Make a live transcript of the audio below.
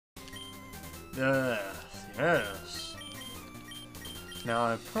Yes. Now,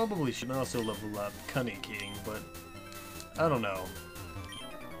 I probably should also level up Cunning King, but I don't know.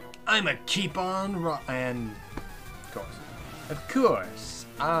 I'm a keep on and of course.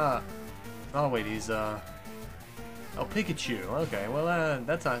 Oh wait, he's oh, Pikachu. Okay, well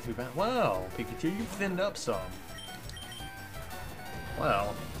that's not too bad. Wow, Pikachu, you've thinned up some.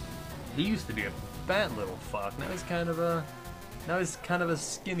 Well, he used to be a fat little fuck. Now he's kind of a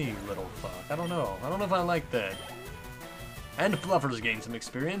skinny little fuck. I don't know if I like that. And Fluffers gained some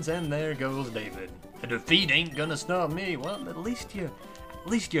experience, and there goes David. A defeat ain't gonna stop me. Well, at least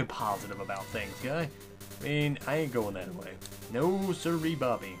you're positive about things, guy. I mean, I ain't going that way. No sirree,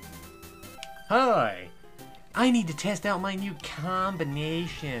 Bobby. Hi! I need to test out my new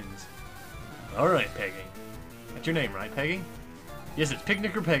combinations. Alright, Peggy. That's your name, right, Peggy? Yes, it's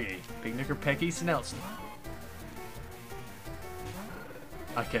Picnicker Peggy. Picnicker Peggy Snouts.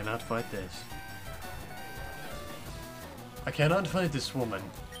 I cannot fight this. I cannot fight this woman.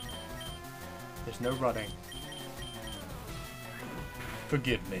 There's no running.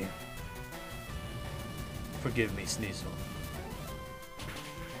 Forgive me. Forgive me, Sneasel.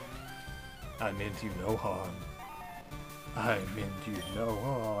 I meant you no harm. I meant you no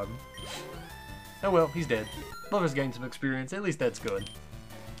harm. Oh well, he's dead. Lover's gained some experience, at least that's good.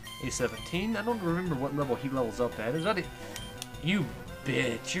 He's 17. I don't remember what level he levels up at. Is that it? You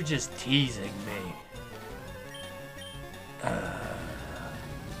bitch, you're just teasing me.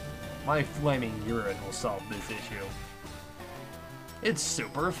 My flaming urine will solve this issue. It's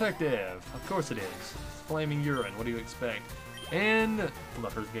super effective. Of course it is. Flaming urine, what do you expect? And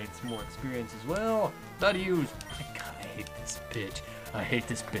Fluffers gained some more experience as well. Not use. My god, I hate this bitch. I hate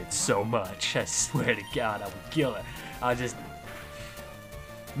this bitch so much. I swear to god, I would kill her. I just...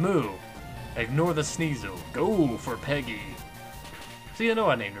 Moo. Ignore the Sneasel. Go for Peggy. See, I know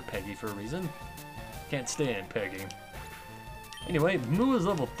I named her Peggy for a reason. Can't stand Peggy. Anyway, Moo is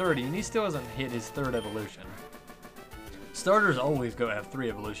level 30, and he still hasn't hit his 3rd evolution. Starters always go have 3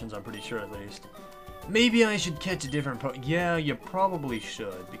 evolutions, I'm pretty sure at least. Maybe I should catch a different Yeah, you probably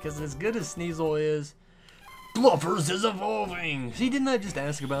should, because as good as Sneasel is, Fluffers is evolving! See, didn't I just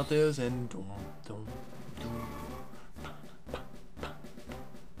ask about this? And...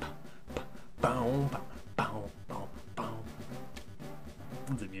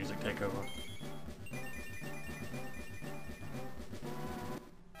 The music take over.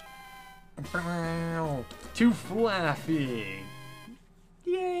 Too fluffy.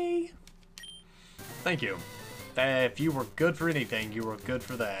 Yay. Thank you. If you were good for anything, you were good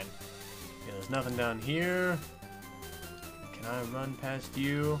for that. Yeah, there's nothing down here. Can I run past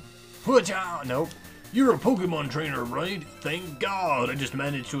you? Nope. You're a Pokemon trainer, right? Thank God. I just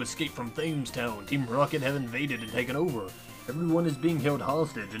managed to escape from Thamestown. Team Rocket have invaded and taken over. Everyone is being held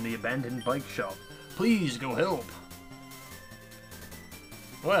hostage in the abandoned bike shop. Please go help.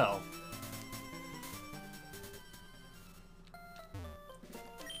 Well.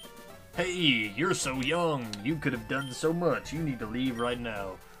 Hey, you're so young. You could have done so much. You need to leave right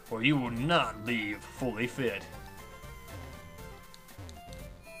now, or you will not leave fully fit.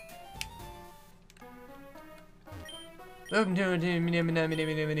 Welcome to heal your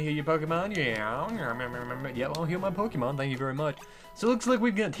Pokemon. Yeah, I'll heal my Pokemon. Thank you very much. So it looks like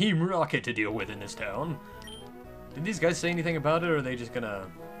we've got Team Rocket to deal with in this town. Did these guys say anything about it, or are they just gonna...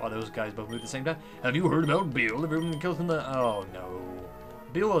 Oh, those guys both move at the same time? Have you heard about Bill? Everyone kills him the... Oh, no.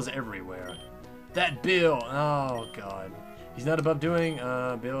 Bill is everywhere. That Bill! Oh, God. He's not above doing...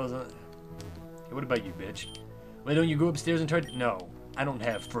 Bill is... Hey, what about you, bitch? Why don't you go upstairs and try to... No. I don't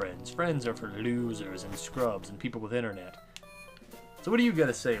have friends. Friends are for losers and scrubs and people with internet. So what do you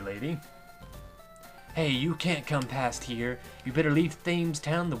gotta say, lady? Hey, you can't come past here. You better leave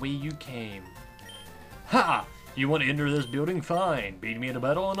Thamestown the way you came. Ha! You want to enter this building? Fine. Beat me in a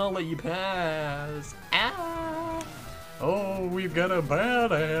battle and I'll let you pass. Ah! Oh, we've got a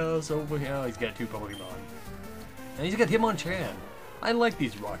badass over here. Oh, he's got 2 Pokemon. And he's got Hitmonchan. I like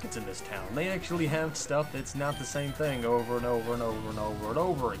these rockets in this town. They actually have stuff that's not the same thing over and over and over and over and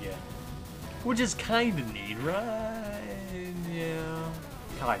over again. Which is kind of neat, right? Yeah.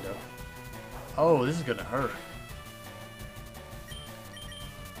 Kind of. Oh, this is gonna hurt.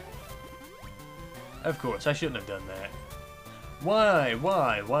 Of course, I shouldn't have done that. Why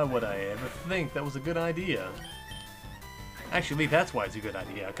would I ever think that was a good idea? Actually, that's why it's a good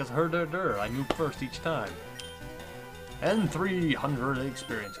idea, because I move first each time. And 300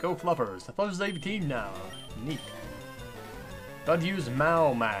 experience. Go Fluffers. The Fluffers 18 now. Neat. Don't use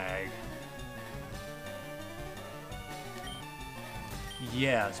Mag.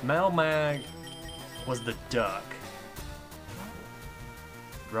 Yes, Mag was the duck.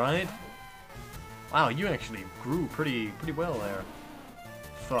 Right? Wow, you actually grew pretty well there.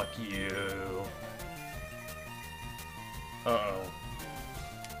 Fuck you. Uh-oh.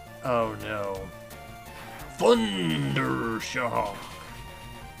 Oh no. Thunder shock.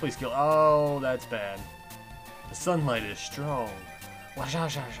 Please kill. Oh, that's bad. The sunlight is strong.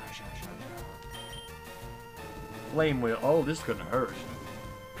 Flame wheel. Oh, this is gonna hurt.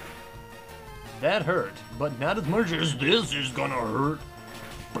 That hurt, but not as much as this is gonna hurt.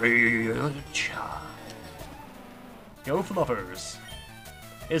 Bitch. Go Fluffers.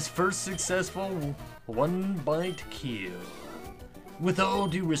 His first successful one bite kill. With all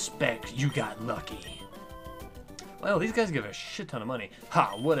due respect, you got lucky. Well, these guys give a shit ton of money.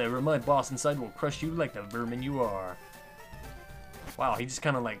 Ha, whatever, my boss inside will crush you like the vermin you are. Wow, he just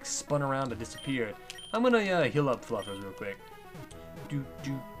kind of like spun around and disappeared. I'm gonna heal up Fluffers real quick.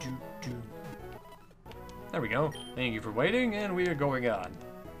 There we go. Thank you for waiting, and we are going on.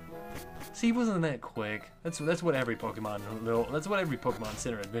 See, wasn't that quick? That's what every Pokemon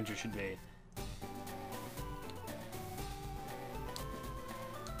Center adventure should be.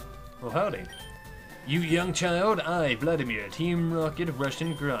 Well, howdy. You young child, I, Vladimir, Team Rocket,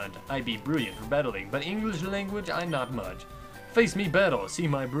 Russian Grunt. I be brilliant for battling, but English language I not much. Face me battle, see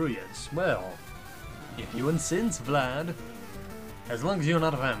my brilliance. Well, if you insist, Vlad. As long as you're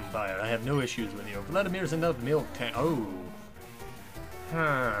not a vampire, I have no issues with you. Vladimir sent out milk tank. Oh.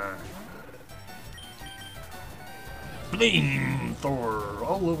 Huh. Flamethrower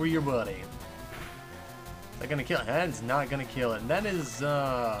all over your body. Is that gonna kill it? That is not gonna kill it. That is,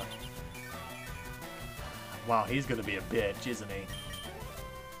 wow, he's gonna be a bitch, isn't he?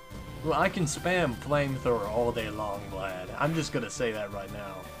 Well, I can spam Flamethrower all day long, Vlad. I'm just gonna say that right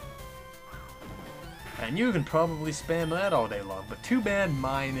now. And you can probably spam that all day long, but too bad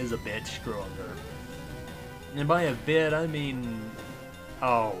mine is a bit stronger. And by a bit, I mean...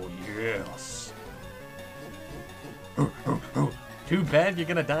 Oh, yes. Too bad you're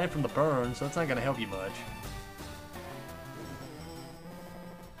gonna die from the burn, so it's not gonna help you much.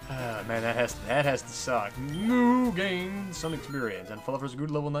 Man, that has to suck. Moo gained some experience, and Fluffer's good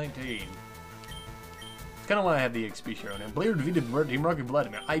level 19. It's kind of why I have the XP share on him. Blair defeated Team Rocket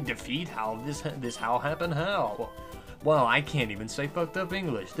Vladimir. I defeat? How this how happened? How? Well, I can't even say fucked up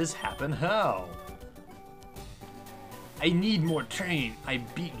English. This happened how? I need more train. I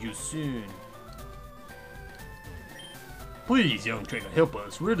beat you soon. Please, young trainer, help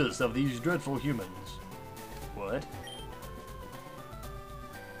us. Rid us of these dreadful humans. What?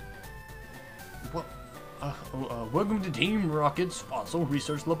 What? Welcome to Team Rocket's Fossil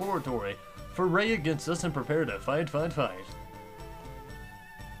Research Laboratory. Foray against us and prepare to fight.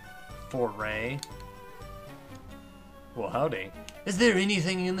 Foray? Well, howdy. Is there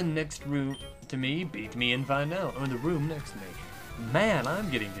anything in the next room to me? Beat me and find out. Or in the room next to me. Man, I'm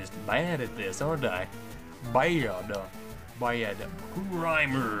getting just bad at this, aren't I? Bad.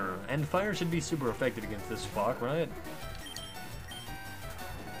 Grimer. And fire should be super effective against this fuck, right?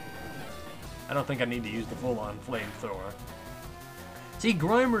 I don't think I need to use the full-on flamethrower. See,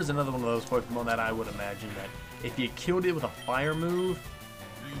 Grimer is another one of those Pokemon that I would imagine that if you killed it with a fire move,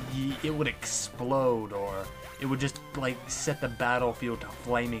 it would explode, or it would just, like, set the battlefield to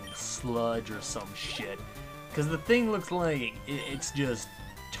flaming sludge or some shit. Because the thing looks like it's just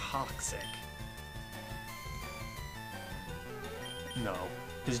toxic. No.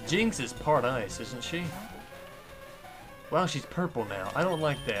 Because Jinx is part ice, isn't she? Well, she's purple now. I don't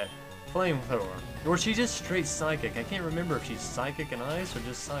like that. Flamethrower. Or she's just straight psychic. I can't remember if she's psychic and ice or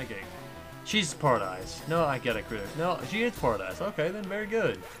just psychic. She's part ice. No, I get it, critic. No, she is part ice. Okay, then very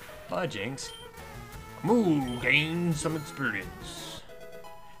good. Bye, Jinx. Moo gained some experience.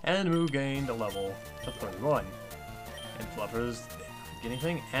 And Moo gained a level of 31. And Fluffer's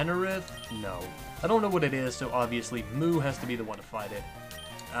anything? Anorith? No. I don't know what it is, so obviously Moo has to be the one to fight it.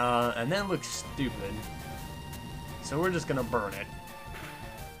 And that looks stupid. So we're just gonna burn it.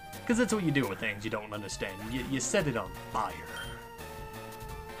 Because that's what you do with things you don't understand. You set it on fire.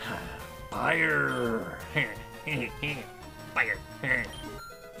 Fire! Fire!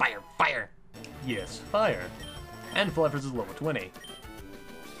 Fire! Yes, fire. And Fluffers is level 20.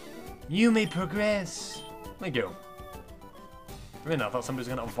 You may progress. Thank you. I mean, I thought somebody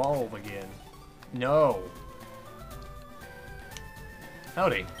was gonna evolve again. No.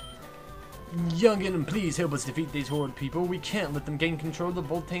 Howdy. Youngin, please help us defeat these horde people. We can't let them gain control of the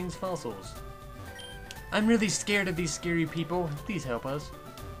Voltaine's fossils. I'm really scared of these scary people. Please help us.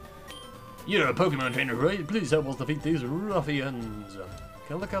 You're a Pokemon trainer, right? Please help us defeat these ruffians.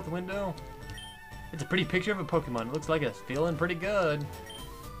 Can I look out the window? It's a pretty picture of a Pokemon. It looks like it's feeling pretty good.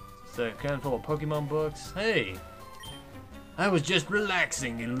 It's a can full of Pokemon books. Hey! I was just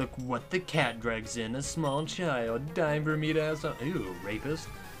relaxing, and look what the cat drags in. A small child. Time for me to have some... Ew, rapist.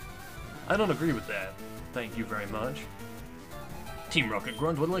 I don't agree with that. Thank you very much. Team Rocket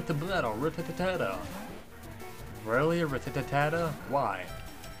Grunt would like to battle Ratatatata. Really, Ratatatata? Why?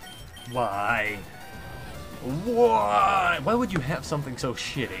 Why? Why? Why would you have something so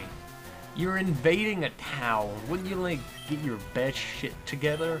shitty? You're invading a town. Wouldn't you, like, get your best shit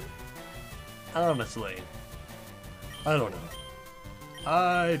together? Honestly. I don't know.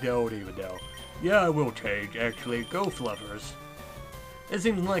 I don't even know. Yeah, I will change, actually. Go Fluffers. It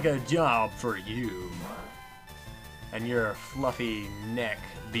seems like a job for you. And your fluffy neck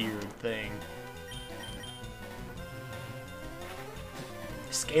beard thing.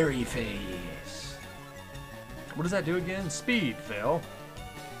 Scary face. What does that do again? Speed, Phil.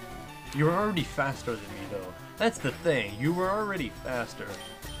 You're already faster than me, though. That's the thing. You were already faster.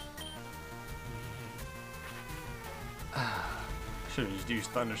 Should have just used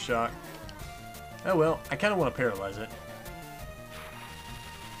Thunder Shock. Oh well, I kind of want to paralyze it.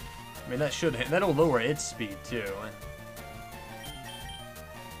 I mean, that should hit. That'll lower its speed too.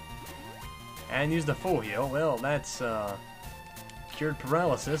 And use the full heal. Well, that's cured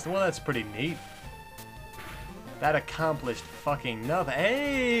paralysis. Well, that's pretty neat. That accomplished fucking nothing.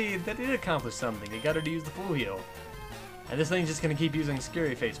 Hey, that did accomplish something. It got her to use the full heal. And this thing's just gonna keep using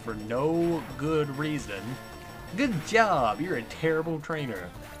Scary Face for no good reason. Good job. You're a terrible trainer.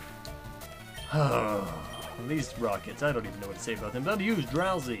 These rockets, I don't even know what to say about them. Don't use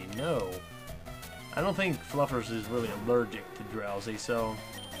Drowsy, no. I don't think Fluffers is really allergic to Drowsy, so...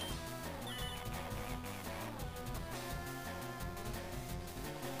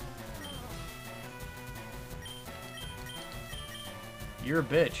 You're a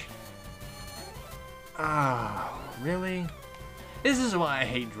bitch. Ah, really? This is why I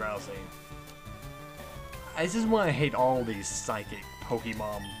hate Drowsy. This is why I hate all these psychic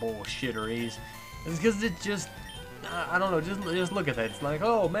Pokemon bullshitteries. It's because it just, I don't know, just look at that. It's like,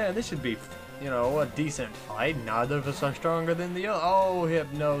 oh man, this should be, you know, a decent fight. Neither of us are stronger than the other. Oh,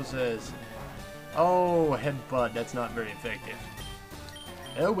 Hypnosis. Oh, Headbutt. That's not very effective.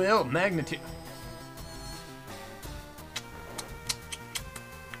 Oh well, Magnitude.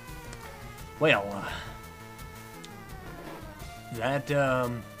 Well,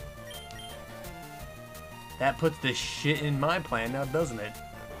 that puts this shit in my plan now, doesn't it?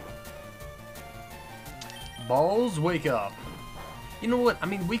 Balls, wake up. You know what? I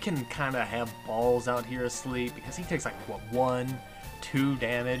mean, we can kind of have Balls out here asleep because he takes like, what, 1, 2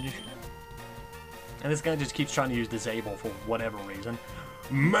 damage? And this guy just keeps trying to use Disable for whatever reason.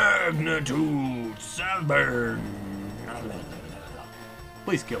 Magnitude 7!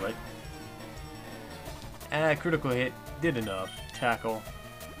 Please kill it. Critical hit. Did enough. Tackle.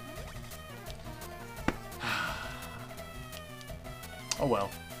 Oh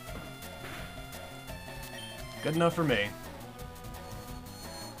well. Good enough for me.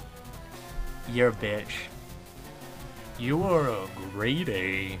 You're a bitch. You are a grade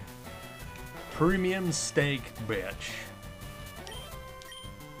A premium steak bitch.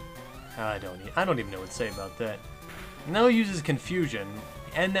 I don't even know what to say about that. Now he uses confusion,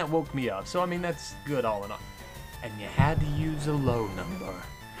 and that woke me up. So I mean that's good all in all. And you had to use a low number.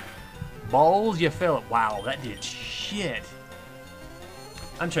 Balls, you fell. Wow, that did shit.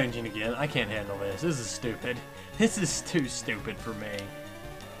 I'm changing again. I can't handle this. This is stupid. This is too stupid for me.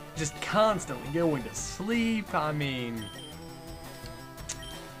 Just constantly going to sleep. I mean...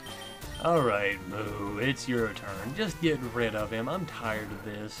 Alright, Moo. It's your turn. Just get rid of him. I'm tired of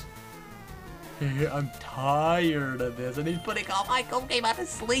this. I'm tired of this. And he's putting all my Pokemon to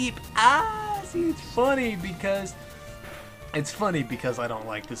sleep. Ah! See, it's funny because... I don't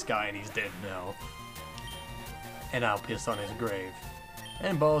like this guy and he's dead now. And I'll piss on his grave.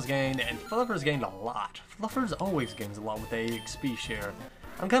 And Balls gained, and Fluffers gained a lot. Fluffers always gains a lot with the XP share.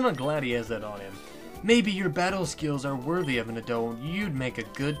 I'm kind of glad he has that on him. Maybe your battle skills are worthy of an adult. You'd make a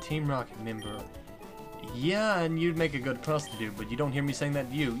good Team Rocket member. Yeah, and you'd make a good prostitute, but you don't hear me saying that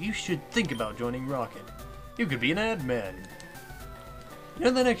to you. You should think about joining Rocket. You could be an admin. You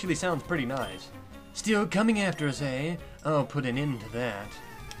know, that actually sounds pretty nice. Still coming after us, eh? I'll put an end to that.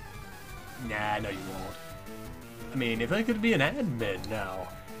 Nah, no you won't. I mean, if I could be an admin now,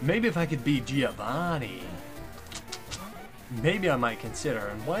 maybe if I could be Giovanni, maybe I might consider.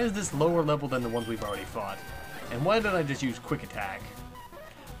 And why is this lower level than the ones we've already fought? And why did I just use Quick Attack?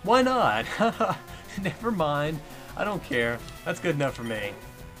 Why not? Never mind. I don't care. That's good enough for me.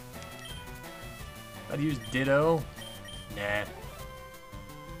 I'd use Ditto. Nah.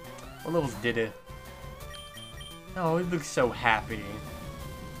 What level's Ditto? Oh, it looks so happy.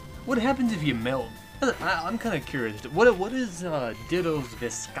 What happens if you melt? I'm kind of curious. What is Ditto's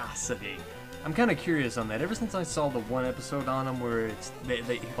viscosity? I'm kind of curious on that. Ever since I saw the one episode on him where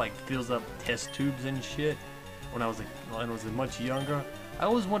he like fills up test tubes and shit when I was much younger, I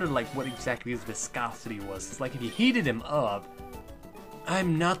always wondered like what exactly his viscosity was. It's like if you heated him up,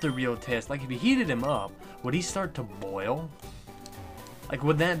 I'm not the real test. Like if you heated him up, would he start to boil? Like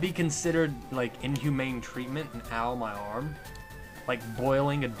would that be considered like inhumane treatment? And ow, my arm. Like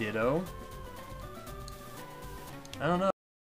boiling a Ditto? I don't know.